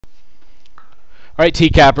All right,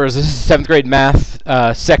 TCAPers, this is the 7th grade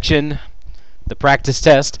math section, the practice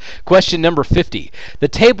test. Question number 50. The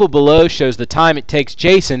table below shows the time it takes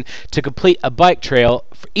Jason to complete a bike trail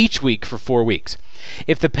for each week for 4 weeks.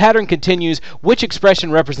 If the pattern continues, which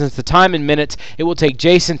expression represents the time in minutes it will take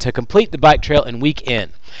Jason to complete the bike trail in week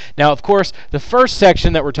N? Now, of course, the first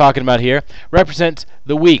section that we're talking about here represents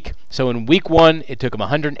the week. So in week 1, it took him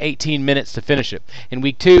 118 minutes to finish it. In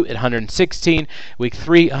week 2, 116. Week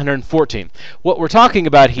 3, 114. What we're talking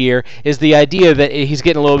about here is the idea that he's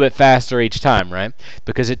getting a little bit faster each time, right?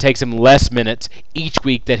 Because it takes him less minutes each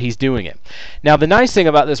week that he's doing it. Now, the nice thing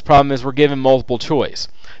about this problem is we're given multiple choice.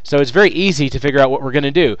 So it's very easy to figure out what we're going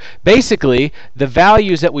to do. Basically, the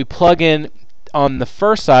values that we plug in on the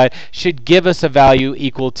first side should give us a value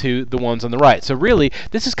equal to the ones on the right. So really,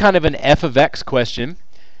 this is kind of an f of x question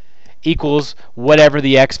equals whatever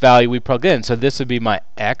the x value we plug in. So this would be my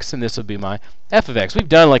x, and this would be my f of x. We've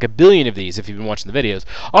done like a billion of these if you've been watching the videos.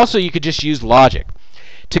 Also, you could just use logic.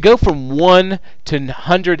 To go from 1 to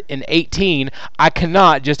 118, I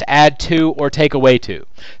cannot just add 2 or take away 2.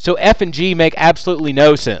 So f and g make absolutely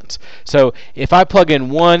no sense. So if I plug in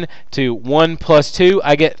 1 to 1 plus 2,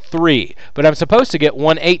 I get 3. But I'm supposed to get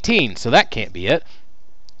 118, so that can't be it.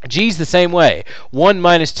 G's the same way. 1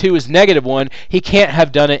 minus 2 is negative 1. He can't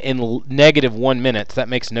have done it in negative 1 minutes. That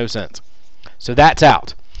makes no sense. So that's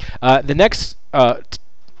out. The next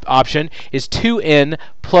option is 2n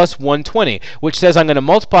plus 120, which says I'm going to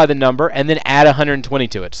multiply the number and then add 120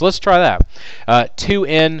 to it. So let's try that.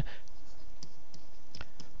 2n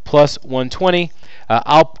plus 120.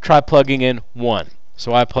 I'll try plugging in 1.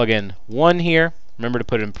 So I plug in 1 here. Remember to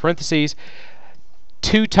put it in parentheses.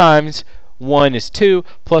 2 times 1 is 2,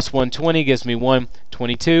 plus 120 gives me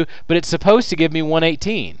 122, but it's supposed to give me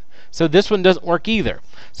 118. So this one doesn't work either.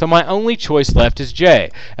 So my only choice left is J.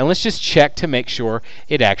 And let's just check to make sure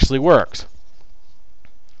it actually works.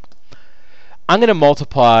 I'm going to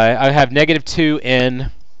multiply. I have negative 2n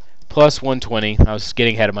plus 120. I was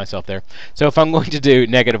getting ahead of myself there. So if I'm going to do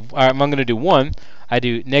I'm going to do 1, I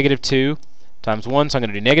do negative 2 times 1. So I'm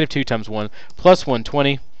going to do negative 2 times 1 plus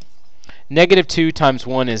 120. Negative 2 times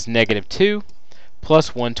 1 is negative 2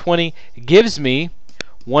 plus 120 gives me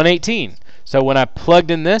 118. So when I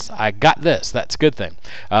plugged in this, I got this. That's a good thing.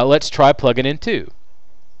 Let's try plugging in 2.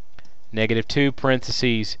 Negative 2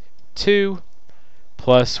 parentheses 2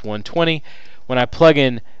 plus 120. When I plug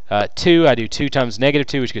in 2, I do 2 times negative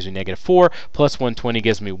 2, which gives me negative 4, plus 120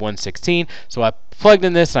 gives me 116. So I plugged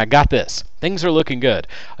in this, and I got this. Things are looking good.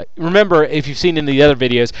 Remember, if you've seen in the other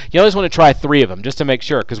videos, you always want to try 3 of them, just to make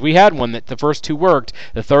sure, because we had one that the first 2 worked,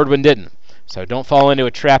 the third one didn't. So don't fall into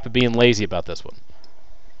a trap of being lazy about this one.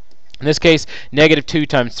 In this case, negative 2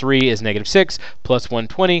 times 3 is negative 6, plus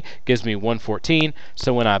 120 gives me 114.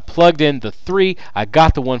 So when I plugged in the 3, I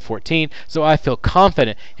got the 114. So I feel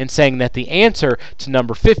confident in saying that the answer to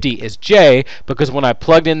number 50 is J, because when I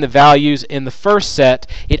plugged in the values in the first set,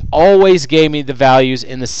 it always gave me the values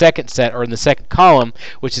in the second set, or in the second column,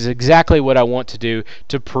 which is exactly what I want to do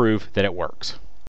to prove that it works.